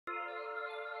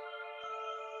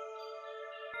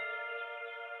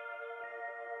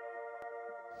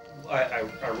I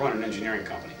run an engineering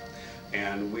company,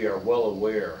 and we are well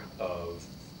aware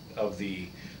of the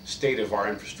state of our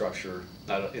infrastructure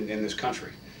in this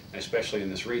country, and especially in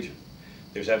this region.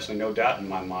 There's absolutely no doubt in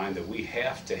my mind that we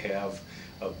have to have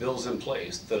bills in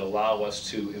place that allow us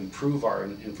to improve our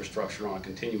infrastructure on a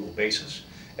continual basis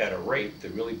at a rate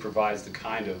that really provides the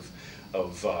kind of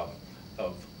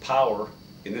power,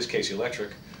 in this case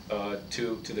electric,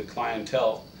 to the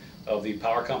clientele of the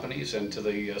power companies and to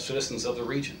the citizens of the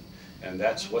region. And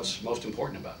that's what's most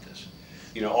important about this.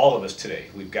 You know, all of us today,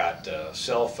 we've got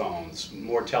cell phones,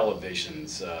 more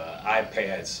televisions,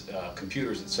 iPads,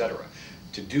 computers, etc.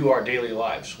 To do our daily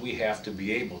lives, we have to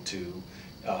be able to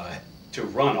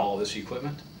run all of this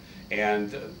equipment,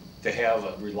 and to have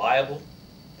a reliable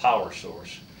power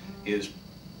source is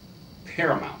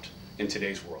paramount in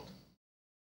today's world.